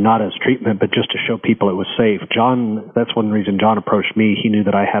frequently, not as treatment, but just to show people it was safe. That's one reason John approached me. He knew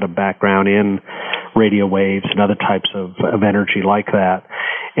that I had a background in radio waves and other types of energy like that.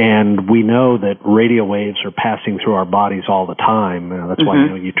 And we know that radio waves are passing through our bodies all the time. That's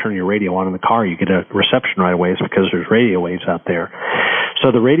why you turn your radio on in the car, you get a reception right away. It's because there's radio waves out there.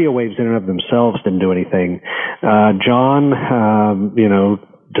 So the radio waves in and of themselves didn't do anything. John,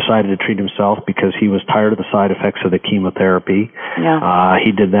 decided to treat himself because he was tired of the side effects of the chemotherapy. Yeah.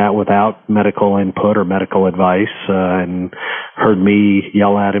 He did that without medical input or medical advice, and heard me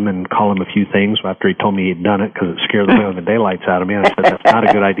yell at him and call him a few things after he told me he'd done it because it scared the daylights out of me. And I said, that's not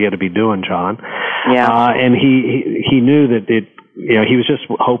a good idea to be doing, John. Yeah. And he knew that he was just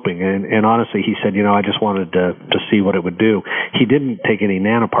hoping, and honestly, he said, I just wanted to see what it would do. He didn't take any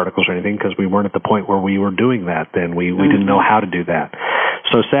nanoparticles or anything because we weren't at the point where we were doing that then. We didn't know how to do that.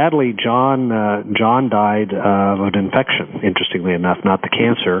 So sadly, John died of an infection, interestingly enough, not the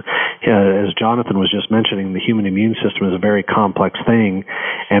cancer. As Jonathan was just mentioning, the human immune system is a very complex thing,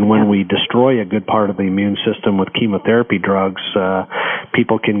 and when we destroy a good part of the immune system with chemotherapy drugs,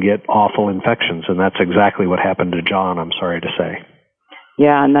 people can get awful infections, and that's exactly what happened to John, I'm sorry to say.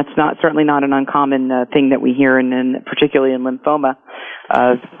 Yeah, and that's certainly not an uncommon thing that we hear, particularly in lymphoma.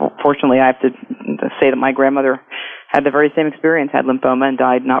 Fortunately, I have to say that my grandmother had the very same experience, had lymphoma, and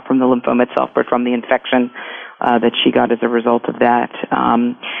died not from the lymphoma itself, but from the infection that she got as a result of that.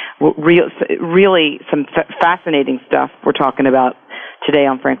 Really some fascinating stuff we're talking about today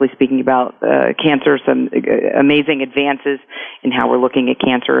on Frankly Speaking about cancer, some amazing advances in how we're looking at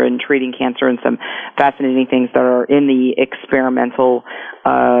cancer and treating cancer, and some fascinating things that are in the experimental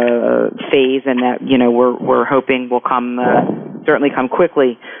phase, and that we're hoping will certainly come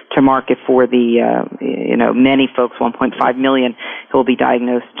quickly to market for the many folks, 1.5 million, who will be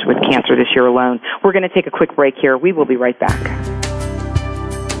diagnosed with cancer this year alone. We're going to take a quick break here. We will be right back.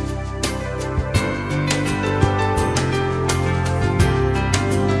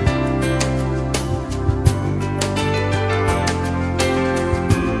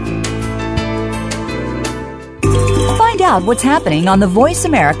 Find out what's happening on the Voice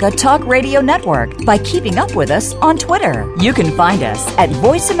America Talk Radio Network by keeping up with us on Twitter. You can find us at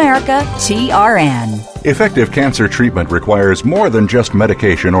Voice America TRN. Effective cancer treatment requires more than just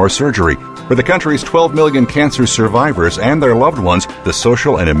medication or surgery. For the country's 12 million cancer survivors and their loved ones, the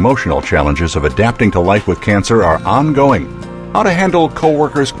social and emotional challenges of adapting to life with cancer are ongoing. How to handle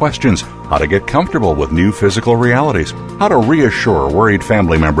coworkers' questions, how to get comfortable with new physical realities, how to reassure worried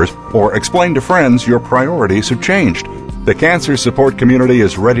family members, or explain to friends your priorities have changed. The cancer support community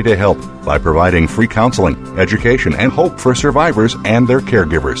is ready to help by providing free counseling, education, and hope for survivors and their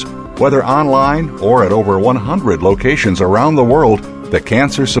caregivers. Whether online or at over 100 locations around the world, the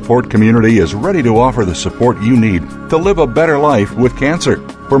cancer support community is ready to offer the support you need to live a better life with cancer.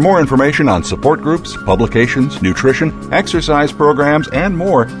 For more information on support groups, publications, nutrition, exercise programs, and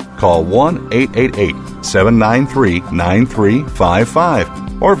more, call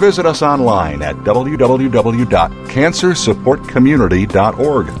 1-888-793-9355 or visit us online at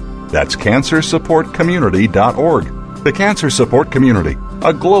www.cancersupportcommunity.org. That's cancersupportcommunity.org. The Cancer Support Community,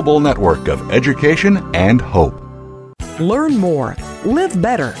 a global network of education and hope. Learn more. Live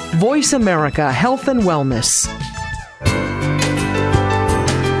better. Voice America Health and Wellness.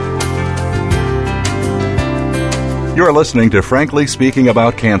 You're listening to Frankly Speaking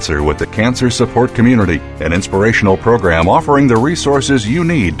About Cancer with the Cancer Support Community, an inspirational program offering the resources you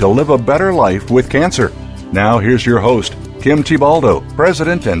need to live a better life with cancer. Now here's your host, Kim Thiboldeaux,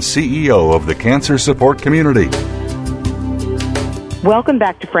 President and CEO of the Cancer Support Community. Welcome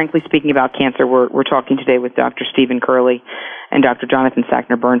back to Frankly Speaking About Cancer. We're talking today with Dr. Stephen Curley and Dr. Jonathan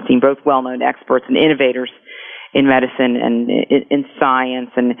Sackner-Bernstein, both well-known experts and innovators in medicine and in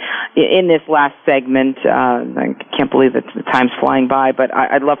science. And in this last segment, I can't believe that the time's flying by, but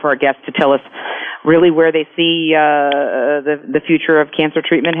I'd love for our guests to tell us really where they see the future of cancer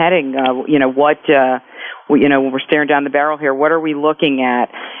treatment heading. When we're staring down the barrel here, what are we looking at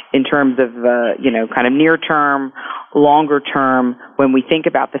in terms of, kind of near term, longer term, when we think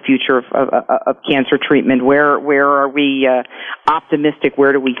about the future of cancer treatment? Where are we optimistic?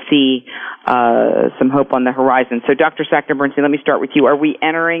 Where do we see some hope on the horizon? So, Dr. Sackner-Bernstein, let me start with you. Are we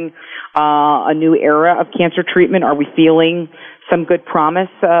entering a new era of cancer treatment? Are we feeling some good promise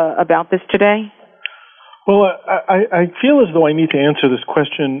about this today? Well, I feel as though I need to answer this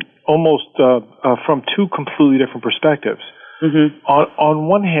question almost from two completely different perspectives. Mm-hmm. On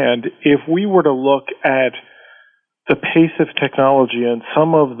one hand, if we were to look at the pace of technology and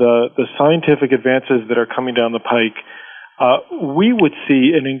some of the scientific advances that are coming down the pike, we would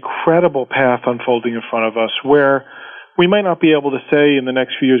see an incredible path unfolding in front of us where we might not be able to say in the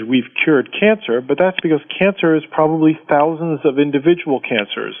next few years we've cured cancer, but that's because cancer is probably thousands of individual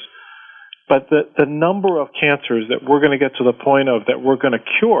cancers. But the number of cancers that we're going to get to the point of that we're going to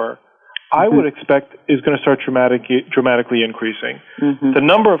cure, I would expect is going to start dramatically increasing. Mm-hmm. The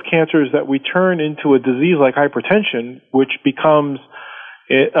number of cancers that we turn into a disease like hypertension, which becomes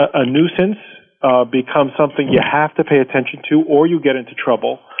a nuisance, becomes something you have to pay attention to or you get into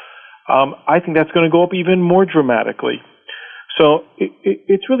trouble, I think that's going to go up even more dramatically. So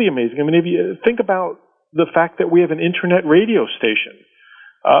it's really amazing. I mean, if you think about the fact that we have an internet radio station,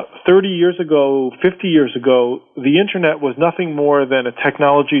 30 years ago, 50 years ago, the internet was nothing more than a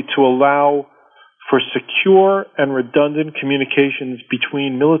technology to allow for secure and redundant communications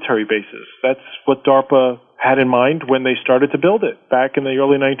between military bases. That's what DARPA had in mind when they started to build it back in the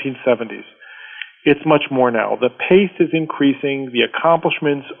early 1970s. It's much more now. The pace is increasing. The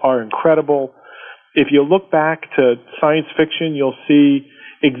accomplishments are incredible. If you look back to science fiction, you'll see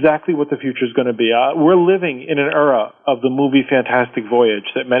exactly what the future is going to be. We're living in an era of the movie Fantastic Voyage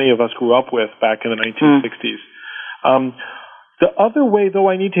that many of us grew up with back in the 1960s. The other way, though,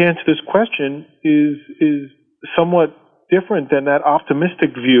 I need to answer this question is somewhat different than that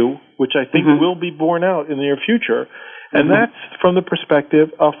optimistic view, which I think will be borne out in the near future, and that's from the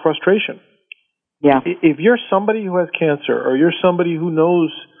perspective of frustration. Yeah. If you're somebody who has cancer, or you're somebody who knows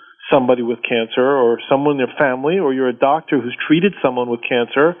somebody with cancer, or someone in their family, or you're a doctor who's treated someone with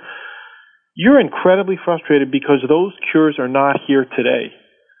cancer, you're incredibly frustrated because those cures are not here today.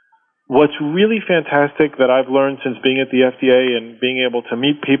 What's really fantastic that I've learned since being at the FDA and being able to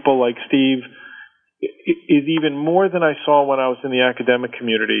meet people like Steve is even more than I saw when I was in the academic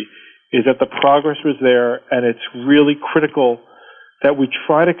community, is that the progress was there, and it's really critical that we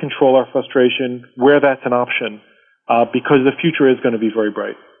try to control our frustration where that's an option, because the future is going to be very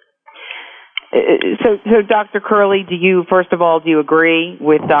bright. So, Dr. Curley, do you agree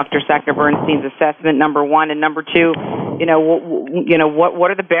with Dr. Sackner-Bernstein's assessment, number one, and number two,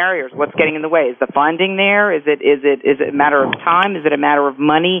 what are the barriers? What's getting in the way? Is the funding there? Is it a matter of time? Is it a matter of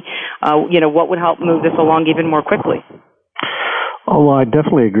money? What would help move this along even more quickly? Oh, well, I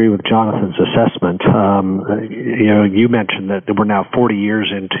definitely agree with Jonathan's assessment. You mentioned that we're now 40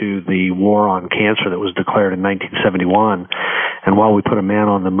 years into the war on cancer that was declared in 1971. And while we put a man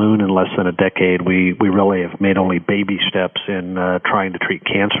on the moon in less than a decade, we really have made only baby steps in trying to treat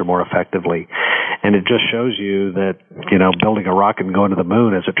cancer more effectively. And it just shows you that, building a rocket and going to the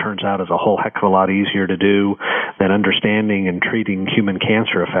moon, as it turns out, is a whole heck of a lot easier to do than understanding and treating human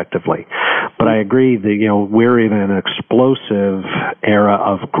cancer effectively. But I agree that, we're in an explosive era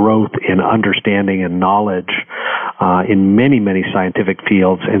of growth in understanding and knowledge in many, many scientific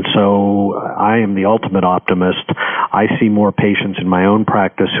fields. And so I am the ultimate optimist. I see more patients in my own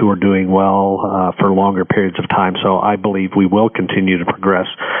practice who are doing well for longer periods of time. So I believe we will continue to progress.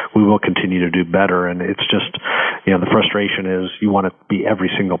 We will continue to do better. And it's just, the frustration is you want to be every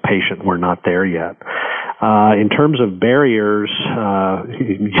single patient. We're not there yet. In terms of barriers,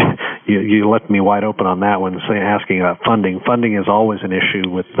 you left me wide open on that one, asking about funding. Funding is always an issue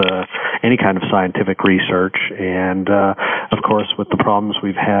with any kind of scientific research. And, of course, with the problems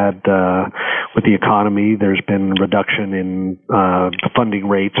we've had with the economy, there's been reduction reduction in funding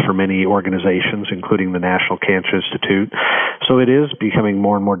rates for many organizations, including the National Cancer Institute. So it is becoming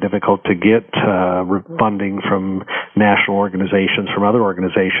more and more difficult to get funding from national organizations, from other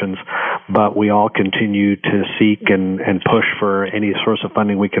organizations, but we all continue to seek and push for any source of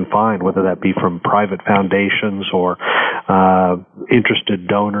funding we can find, whether that be from private foundations or interested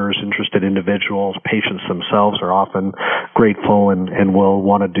donors, interested individuals. Patients themselves are often grateful and will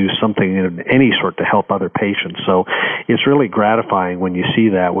want to do something in any sort to help other patients. So it's really gratifying when you see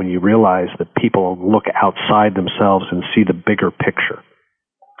that, when you realize that people look outside themselves and see the bigger picture.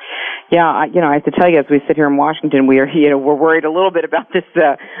 Yeah, I have to tell you, as we sit here in Washington, we're worried a little bit about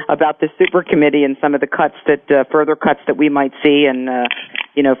this super committee and some of the further cuts that we might see, and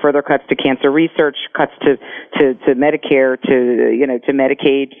further cuts to cancer research, cuts to Medicare, to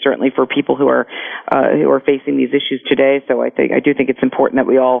Medicaid, certainly for people who are facing these issues today. So I do think it's important that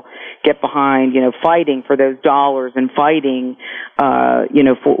we all get behind, fighting for those dollars and fighting, for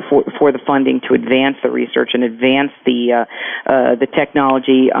the funding to advance the research and advance the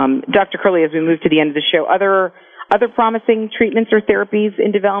technology. Dr. Curley, as we move to the end of the show, other promising treatments or therapies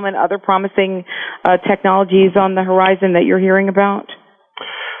in development, other promising technologies on the horizon that you're hearing about?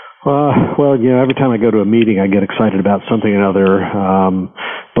 Well, every time I go to a meeting, I get excited about something or another.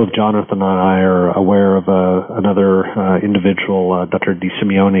 Both Jonathan and I are aware of another individual, Dr.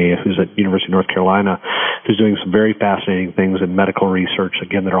 DeSimeone, who's at University of North Carolina, who's doing some very fascinating things in medical research.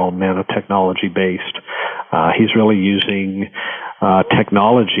 Again, they're all nanotechnology-based. He's really using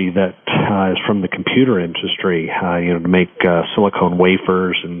technology that is from the computer industry, to make silicone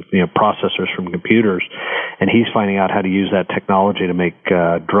wafers and processors from computers, and he's finding out how to use that technology to make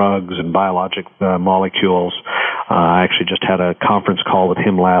drugs and biologic molecules. I actually just had a conference call with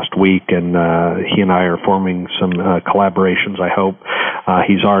him last week, and he and I are forming some collaborations, I hope.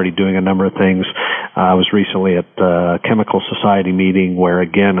 He's already doing a number of things. I was recently at the Chemical Society meeting where,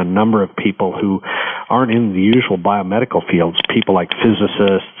 again, a number of people who aren't in the usual biomedical fields, people like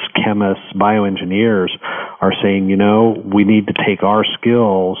physicists, chemists, bioengineers, are saying, we need to take our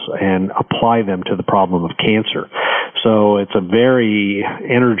skills and apply them to the problem of cancer. So it's a very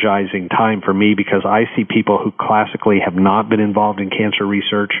energizing time for me because I see people who classically have not been involved in cancer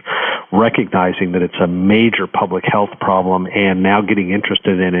research recognizing that it's a major public health problem and now getting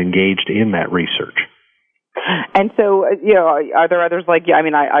interested and engaged in that research. And so, are there others like you? I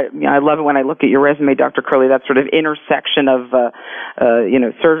mean, I love it when I look at your resume, Dr. Curley, that sort of intersection of,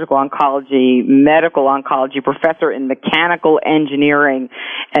 surgical oncology, medical oncology, professor in mechanical engineering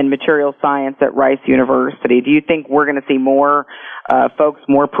and material science at Rice University. Do you think we're going to see more folks,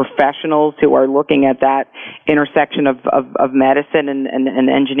 more professionals who are looking at that intersection of medicine and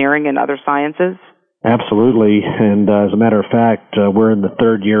engineering and other sciences? Absolutely, and as a matter of fact, we're in the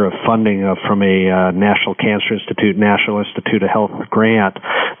third year of funding from a National Cancer Institute, National Institute of Health grant.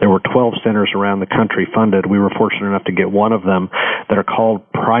 There were 12 centers around the country funded. We were fortunate enough to get one of them that are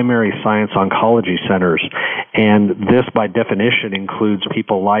called Primary Science Oncology Centers, and this, by definition, includes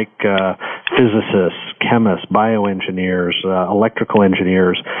people like physicists, chemists, bioengineers, electrical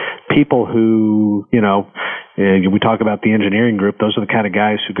engineers, people who, we talk about the engineering group. Those are the kind of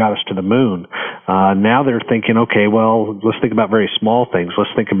guys who got us to the moon. Now they're thinking, okay, well, let's think about very small things.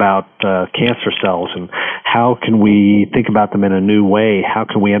 Let's think about cancer cells and how can we think about them in a new way? How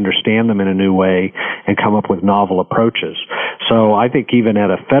can we understand them in a new way and come up with novel approaches? So I think even at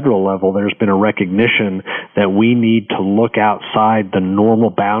a federal level, there's been a recognition that we need to look outside the normal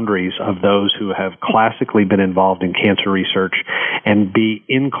boundaries of those who have classically been involved in cancer research and be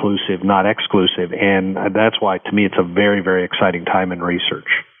inclusive, not exclusive. And that's why, to me, it's a very, very exciting time in research.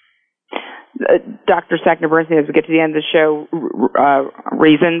 Dr. Sackner-Bernstein, as we get to the end of the show,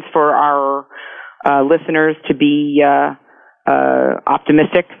 reasons for our listeners to be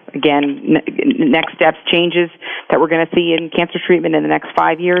optimistic. Again, next steps, changes that we're going to see in cancer treatment in the next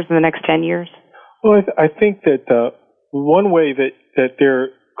 5 years, in the next 10 years? Well, I think that one way that there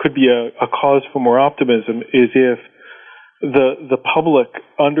could be a cause for more optimism is if the public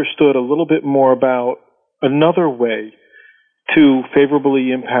understood a little bit more about another way to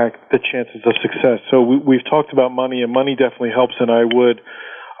favorably impact the chances of success. So we've talked about money, and money definitely helps, and I would,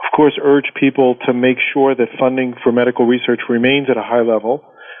 of course, urge people to make sure that funding for medical research remains at a high level.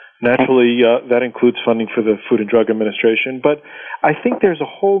 Naturally, that includes funding for the Food and Drug Administration, but I think there's a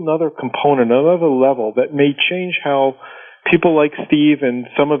whole other component, another level that may change how people like Steve and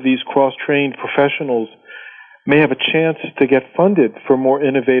some of these cross-trained professionals may have a chance to get funded for more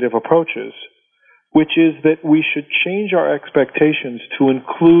innovative approaches, which is that we should change our expectations to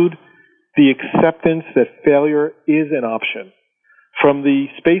include the acceptance that failure is an option. From the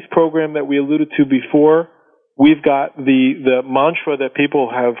space program that we alluded to before, we've got the mantra that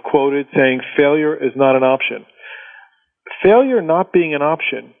people have quoted saying failure is not an option. Failure not being an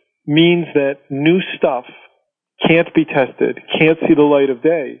option means that new stuff can't be tested, can't see the light of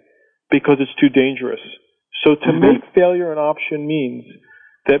day because it's too dangerous. So to make failure an option means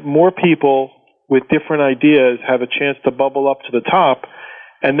that more people with different ideas have a chance to bubble up to the top,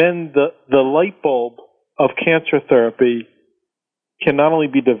 and then the light bulb of cancer therapy can not only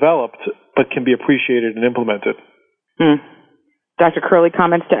be developed, but can be appreciated and implemented. Dr. Curley,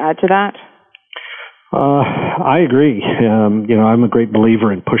 comments to add to that? I agree. I'm a great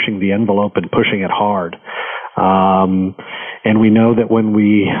believer in pushing the envelope and pushing it hard. And we know that when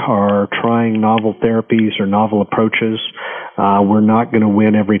we are trying novel therapies or novel approaches, we're not going to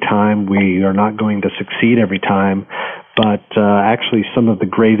win every time. We are not going to succeed every time. But actually, some of the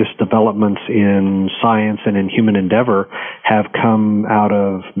greatest developments in science and in human endeavor have come out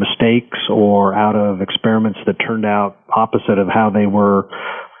of mistakes or out of experiments that turned out opposite of how they were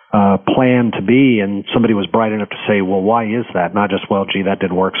planned to be, and somebody was bright enough to say, well, why is that? Not just, well, gee, that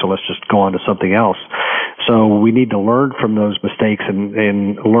didn't work, so let's just go on to something else. So we need to learn from those mistakes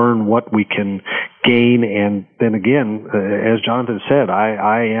and learn what we can gain. And then again, as Jonathan said,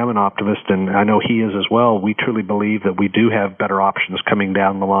 I am an optimist, and I know he is as well. We truly believe that we do have better options coming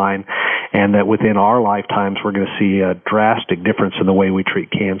down the line, and that within our lifetimes we're going to see a drastic difference in the way we treat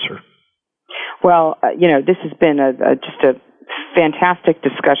cancer. Well, this has been just a fantastic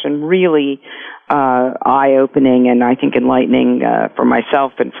discussion, really eye-opening and I think enlightening for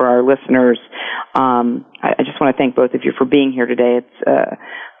myself and for our listeners. I just want to thank both of you for being here today.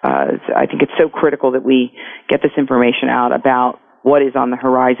 I think it's so critical that we get this information out about what is on the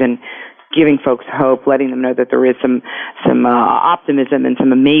horizon, giving folks hope, letting them know that there is some optimism and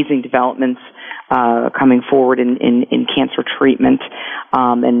some amazing developments coming forward in cancer treatment,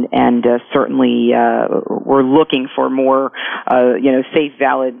 and certainly we're looking for more safe,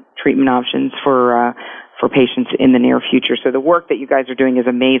 valid treatment options for patients in the near future. So the work that you guys are doing is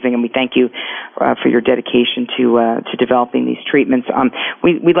amazing, and we thank you for your dedication to developing these treatments.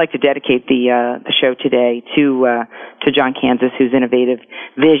 We'd like to dedicate the show today to John Kansas, whose innovative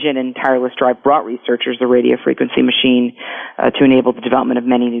vision and tireless drive brought researchers the radio frequency machine to enable the development of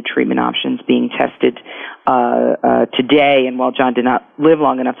many new treatment options being tested today. And while John did not live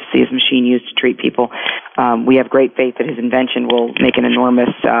long enough to see his machine used to treat people, we have great faith that his invention will make an enormous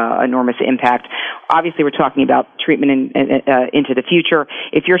impact. Obviously, we're talking about treatment into the future.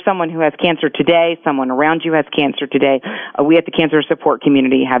 If you're someone who has cancer today, someone around you has cancer today, we at the Cancer Support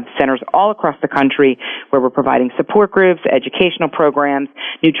Community have centers all across the country where we're providing support groups, educational programs,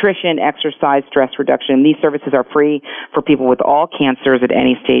 nutrition, exercise, stress reduction. These services are free for people with all cancers at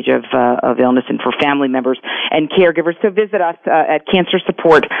any stage of illness and for family members and caregivers. So visit us at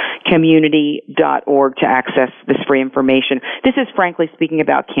cancersupportcommunity.org to access this free information. This is Frankly Speaking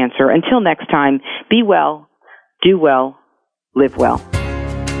About Cancer. Until next time, be well, do well, live well.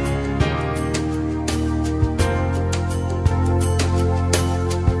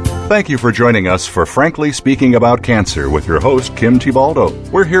 Thank you for joining us for Frankly Speaking About Cancer with your host, Kim Thibaldo.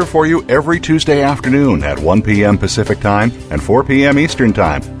 We're here for you every Tuesday afternoon at 1 p.m. Pacific Time and 4 p.m. Eastern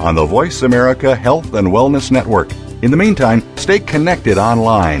Time on the Voice America Health and Wellness Network. In the meantime, stay connected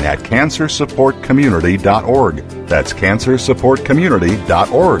online at cancersupportcommunity.org. That's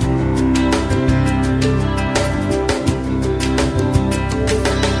cancersupportcommunity.org.